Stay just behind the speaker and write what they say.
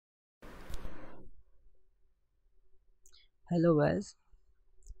Hello guys,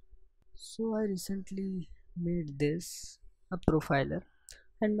 so I recently made this a profiler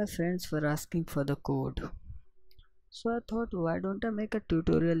and my friends were asking for the code. So I thought why don't I make a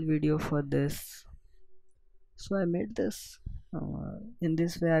tutorial video for this. So I made this. In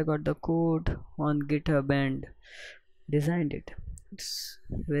this way I got the code on GitHub and designed it. It's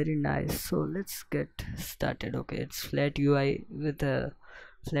very nice. So let's get started. Okay, it's flat UI with a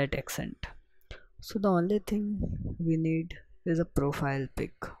flat accent. So the only thing we need is a profile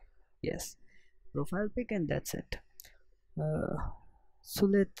pic. Yes, profile pic and that's it. uh, so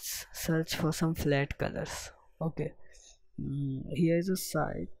let's search for some flat colors. Okay, here is a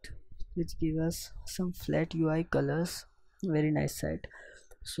site which gives us some flat UI colors, very nice site.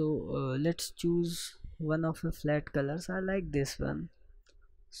 So let's choose one of the flat colors. I like this one.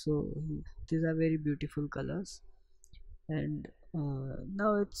 So these are very beautiful colors, and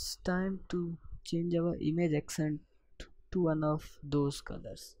now it's time to change our image accent to one of those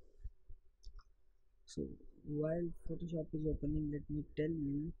colors. So while Photoshop is opening, let me tell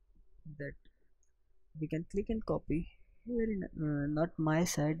you that we can click and copy. Not my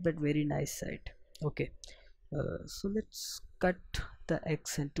site but very nice site. Okay, so let's cut the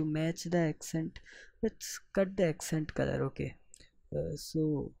accent to match the accent. Let's cut the accent color. Okay,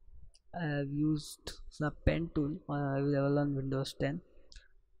 so I have used the pen tool available on Windows 10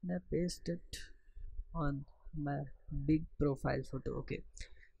 and I paste it on my big profile photo. Okay,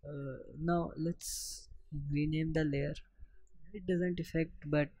 now let's rename the layer. It doesn't affect,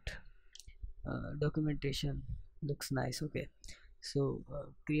 but documentation looks nice. Okay, so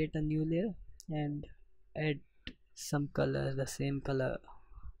create a new layer and add some color, the same color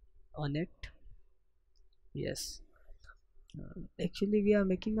on it. Yes, actually we are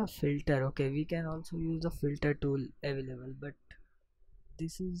making a filter. Okay, we can also use the filter tool available, but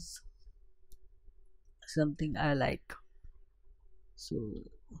this is something I like. So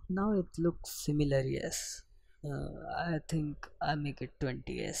now it looks similar. Yes, I think I make it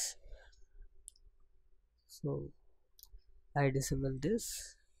 20. Yes, so I disable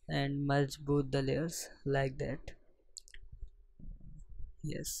this and merge both the layers like that.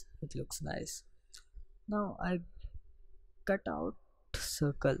 Yes, it looks nice. Now I cut out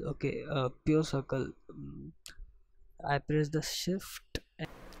circle. Okay, pure circle. I press the shift and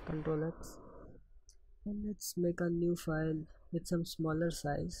control X, and let's make a new file with some smaller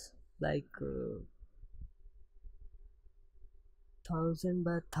size, like 1000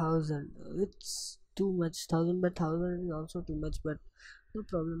 by 1000. It's too much. 1000 by 1000 is also too much, but no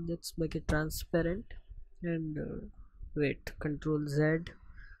problem. Let's make it transparent and wait. Control Z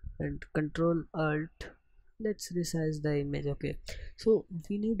and Control Alt. Let's resize the image. Okay, so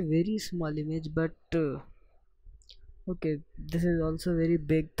we need very small image, but okay, this is also very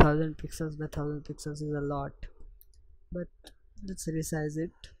big. 1000 pixels by 1000 pixels is a lot, but let's resize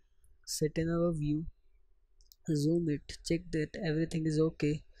it. Set in our view, zoom it, check that everything is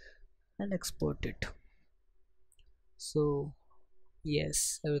okay, and export it. So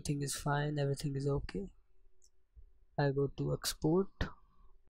yes, everything is fine, everything is okay. I go to export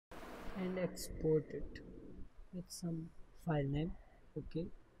and export it with some file name. Okay,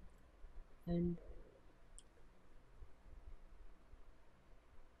 and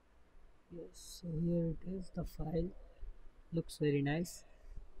yes, so here it is. The file looks very nice.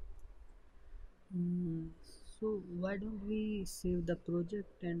 So why don't we save the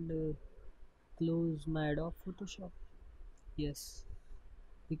project and close my Adobe Photoshop? Yes,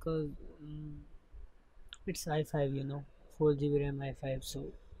 because it's i5, 4 GB RAM i5,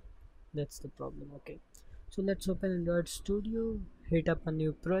 so that's the problem. Okay, so let's open Android Studio, hit up a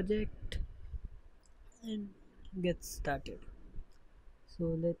new project and get started.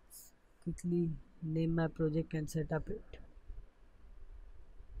 So let's quickly name my project and set up it.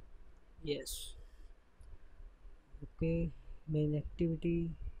 Yes, okay, main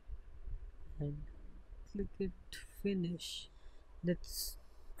activity and click it, finish. Let's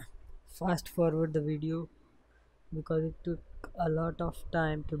fast forward the video because it took a lot of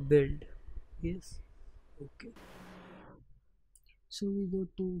time to build. Yes, okay, so we go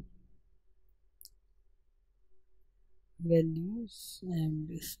to values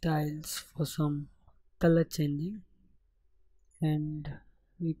and styles for some color changing, and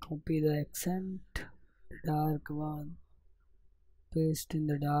we copy the accent, dark one, paste in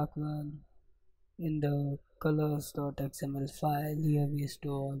the dark one in the colors.xml file. Here we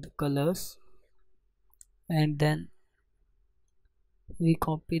store all the colors, and then we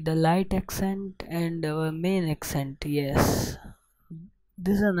copy the light accent and our main accent. Yes,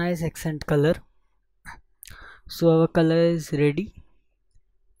 this is a nice accent color. So our color is ready,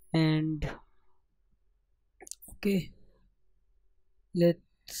 and okay,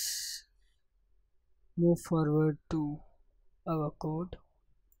 Let's move forward to our code.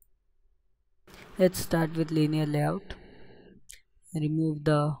 Let's start with linear layout. Remove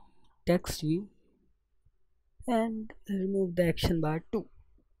the text view and remove the action bar too.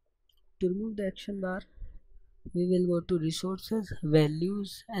 To remove the action bar, we will go to resources,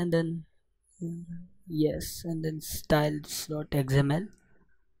 values, and then yes, and then styles.xml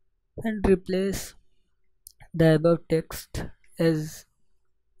and replace the above text as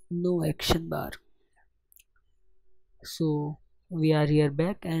no action bar. So we are here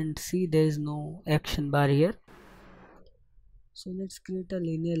back and see there is no action bar here. So let's create a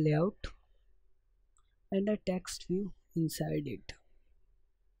linear layout and a text view inside it.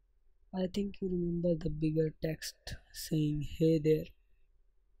 I think you remember the bigger text saying hey there.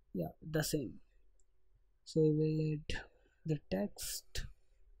 Yeah, the same. So we will add the text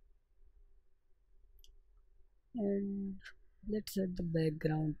and let's set the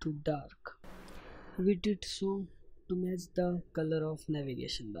background to dark. We did so to match the color of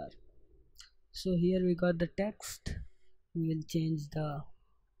navigation bar. So here we got the text. We will change the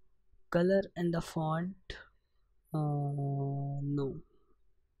color and the font. No.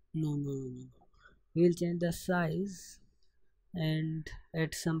 We will change the size and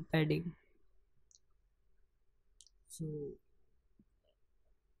add some padding. So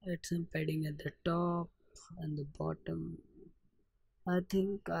add some padding at the top and the bottom. I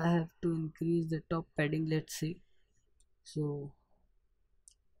think I have to increase the top padding. Let's see. So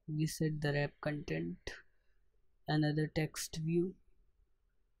we set the wrap content, another text view.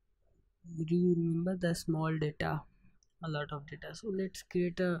 Do you remember the small data? A lot of data. So let's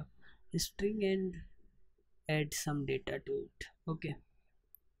create a string and add some data to it. Okay.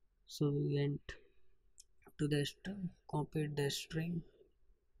 So we went to the string, copied the string,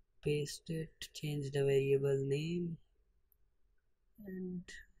 paste it, change the variable name, and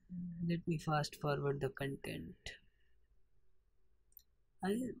let me fast forward the content.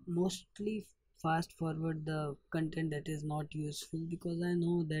 I mostly fast forward the content that is not useful because I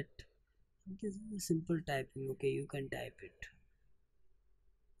know that it is a simple typing. Okay, you can type it.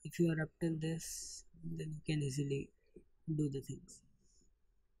 If you are up till this, then you can easily do the things.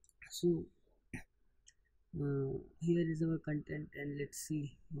 So here is our content and let's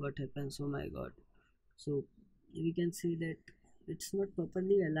see what happens. Oh my god. So we can see that it's not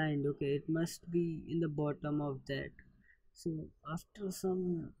properly aligned. Okay, it must be in the bottom of that. So after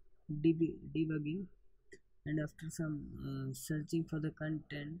some debugging and after some searching for the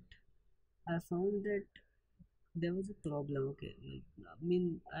content, I found that there was a problem. Okay, I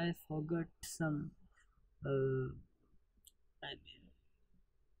mean I forgot some I mean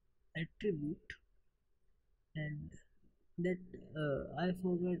attribute and that I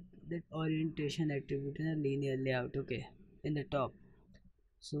forgot that orientation attribute in a linear layout. Okay, in the top.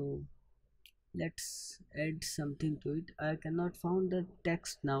 So let's add something to it. I cannot find the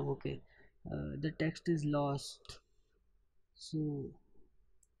text now. Okay, the text is lost. So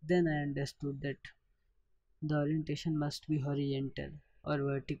then I understood that the orientation must be horizontal or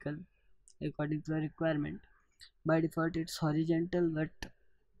vertical according to the requirement. By default it's horizontal, but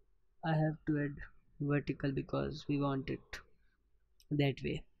I have to add vertical because we want it that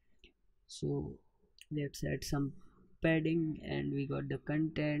way. So let's add some padding and we got the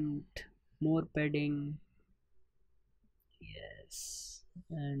content, more padding, yes,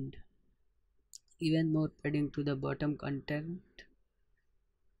 and even more padding to the bottom content.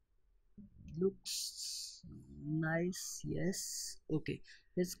 Looks nice, yes. Okay,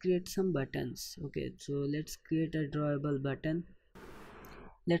 let's create some buttons. Okay, so let's create a drawable button.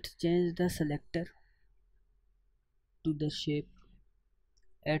 Let's change the selector to the shape,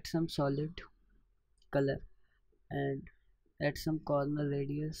 add some solid color and add some corner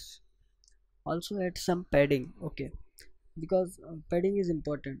radius, also add some padding. Okay, because padding is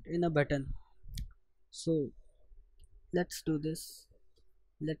important in a button. So let's do this.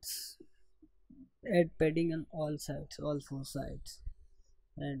 Let's add padding on all sides, all four sides,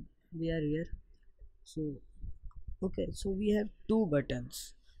 and we are here. So okay, so we have two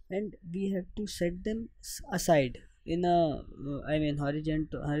buttons and we have to set them aside in a I mean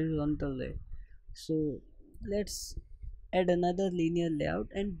horizontal way. So let's add another linear layout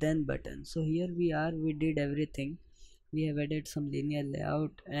and then button. So here we are, we did everything. We have added some linear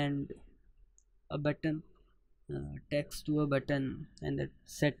layout and a button, text to a button and the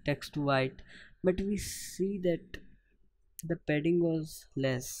set text to white, but we see that the padding was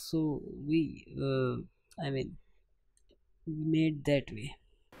less, so we I mean we made that way.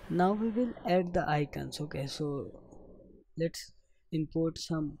 Now we will add the icons. Okay, so let's import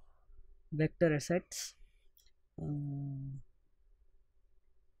some vector assets.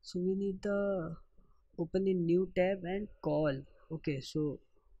 So we need the open a new tab and call. Okay, so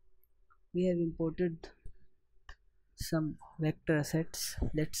we have imported some vector assets.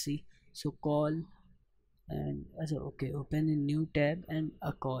 Let's see. So call and okay, open a new tab and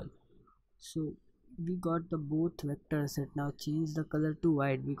a call. So we got the both vector asset. Now change the color to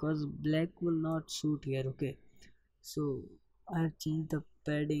white because black will not suit here. Okay, so I have changed the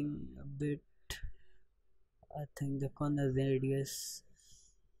padding a bit. I think the corner radius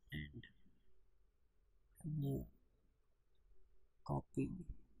and copy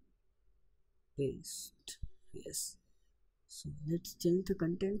paste. Yes, so let's change the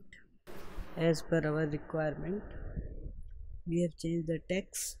content as per our requirement. We have changed the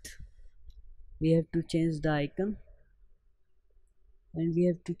text, we have to change the icon, and we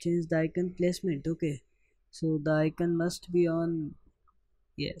have to change the icon placement. Okay, so the icon must be on,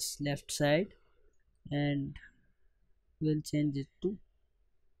 yes, left side, and we'll change it to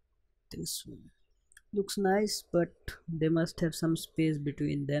this one. Looks nice, but they must have some space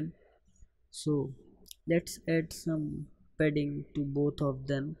between them. So let's add some padding to both of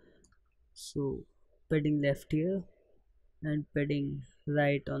them. So padding left here and padding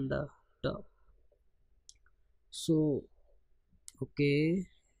right on the top. So okay,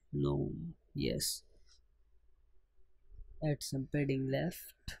 no, yes, add some padding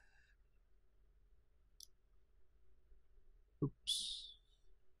left. Oops,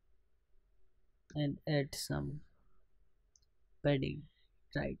 and add some padding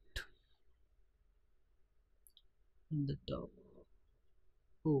right in the top.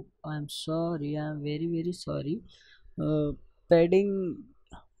 Oh, I'm sorry, I'm very sorry. uh, Padding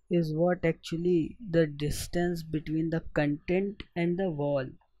is what actually the distance between the content and the wall.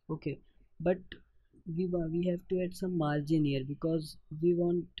 Okay, but we have to add some margin here because we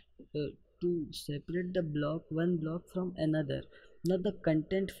want to separate the block, one block from another, not the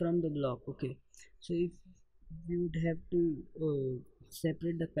content from the block. Okay, so if we would have to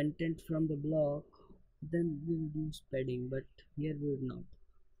separate the content from the block, then we will use padding, but here we would not.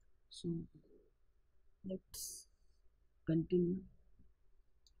 So let's continue.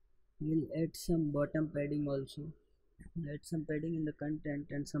 We'll add some bottom padding also. Add some padding in the content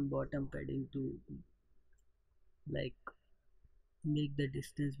and some bottom padding to like make the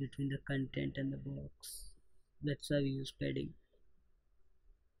distance between the content and the box. That's why we use padding.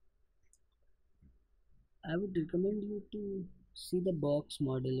 I would recommend you to see the box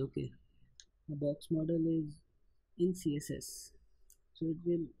model. Okay, the box model is in CSS, so it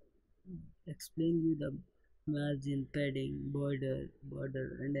will explain you the margin, padding, border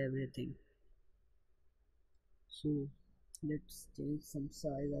and everything. So let's change some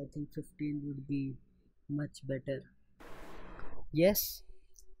size. I think 15 would be much better. Yes,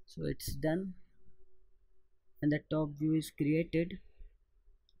 so it's done and the top view is created.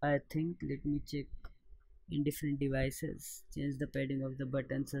 I think, let me check in different devices, change the padding of the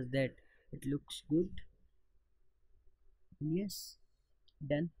button such that it looks good. Yes,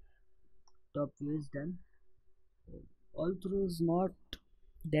 done. Top view is done. All through is not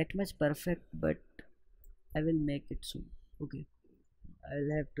that much perfect, but I will make it soon. Okay,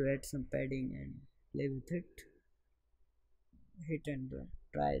 I'll have to add some padding and play with it. Hit and run,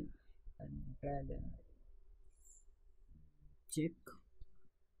 trial and check.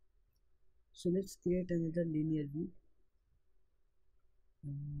 So let's create another linear view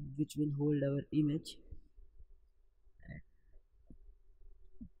which will hold our image.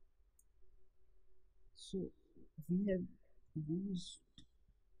 So we have used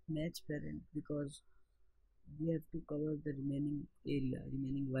match parent because we have to cover the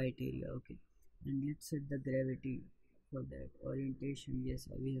remaining white area. Okay, and let's set the gravity for that. Orientation, yes,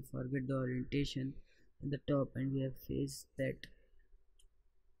 we have forgot the orientation in the top, and we have faced that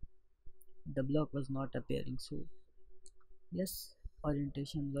the block was not appearing. So yes,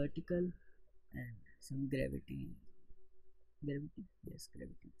 orientation vertical and some gravity, yes,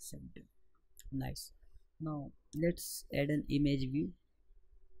 gravity center. Nice. Now let's add an image view,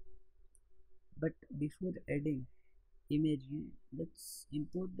 but before adding image view, let's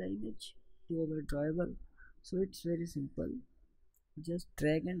import the image to our drawable. So it's very simple, just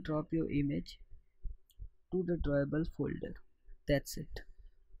drag and drop your image to the drawable folder. That's it.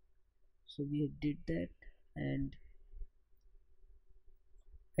 So we did that, and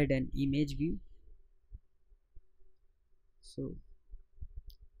add an image view. So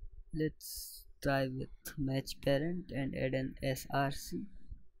let's try with match parent and add an src.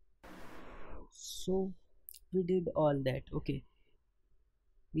 So we did all that. Okay,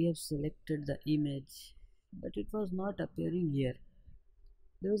 we have selected the image, but it was not appearing here.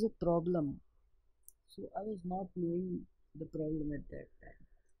 There was a problem, so I was not knowing the problem at that time.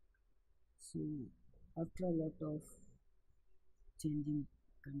 So after a lot of changing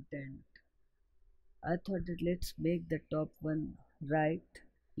content, I thought that let's make the top one right,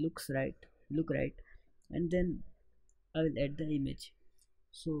 right, look right, and then I will add the image.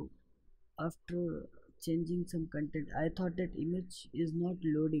 So after changing some content, I thought that image is not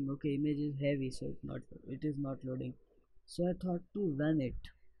loading. Okay, image is heavy, so it is not loading. So I thought to run it,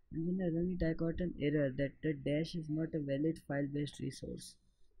 and when I run it, I got an error that the dash is not a valid file-based resource.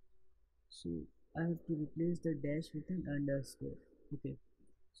 So I have to replace the dash with an underscore. Okay,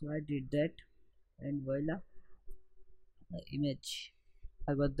 so I did that, and voila, the image.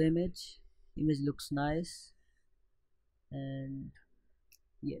 I got the image. Image looks nice, and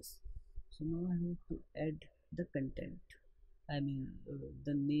yes. So now I have to add the content. I mean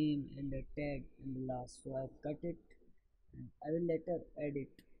the name and the tag and the last. So I've cut it, and I will later add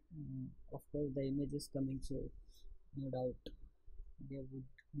it. Of course, the image is coming, so no doubt there would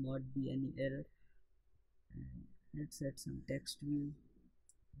not be any error. And let's add some text view.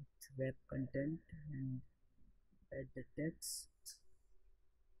 Let's wrap content and add the text.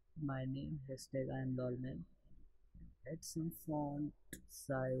 My name hashtag imLolman. Add some font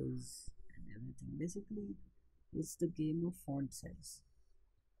size and everything. Basically, it's the game of font size.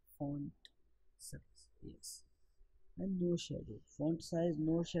 Font size, yes. And no shadow. Font size,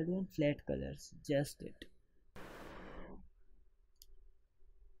 no shadow, and flat colors. Just it.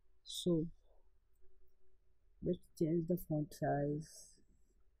 So let's change the font size.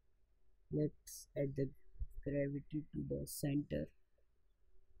 Let's add the gravity to the center.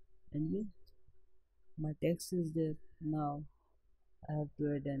 And yeah, my text is there. Now I have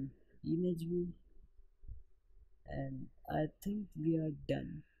to add an image view, and I think we are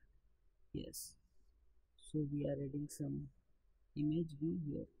done. Yes. So we are adding some image view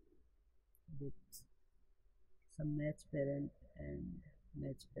here with some match parent and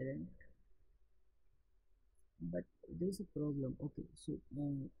match parent, but there's a problem. Okay, so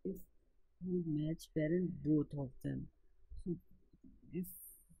if we match parent both of them, so if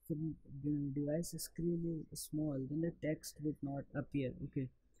the device screen is small, then the text would not appear. Okay,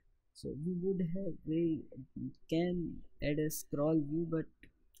 so we can add a scroll view, but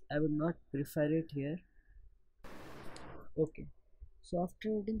I would not prefer it here. Okay, so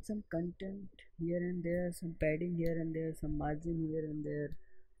after adding some content here and there, some padding here and there, some margin here and there,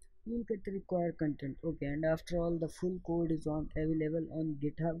 you will get the required content. Okay, and after all, the full code is on available on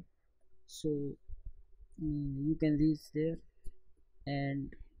GitHub, so you can reach there,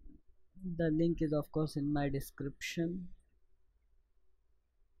 and the link is of course in my description.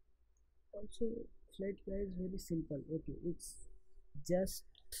 Also, Flatpay is very simple. Okay, it's just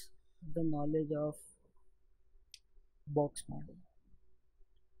the knowledge of box model.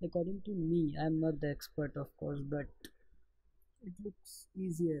 According to me, I'm not the expert of course, but it looks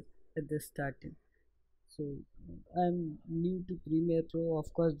easier at the starting. So I'm new to Premiere Pro.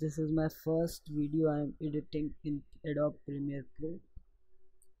 Of course, this is my first video I'm editing in Adobe Premiere Pro.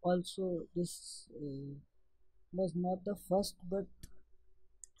 Also, this was not the first, but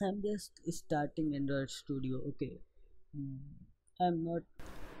I'm just starting Android Studio. Okay, Mm, I'm not.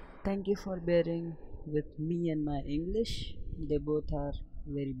 Thank you for bearing with me and my English. They both are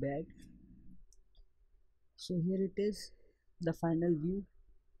very bad. So here it is, the final view.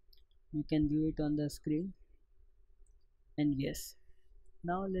 You can view it on the screen. And yes,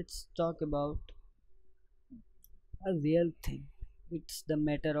 now let's talk about a real thing. It's the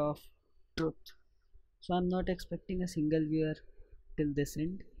matter of truth. So I'm not expecting a single viewer till this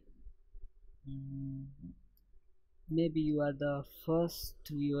end. Mm, Maybe you are the first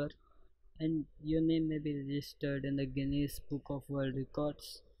viewer, and your name may be registered in the Guinness Book of World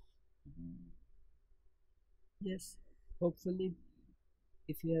Records. Yes, hopefully,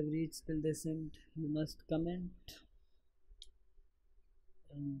 if you have reached till this end, you must comment,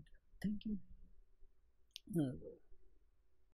 and thank you.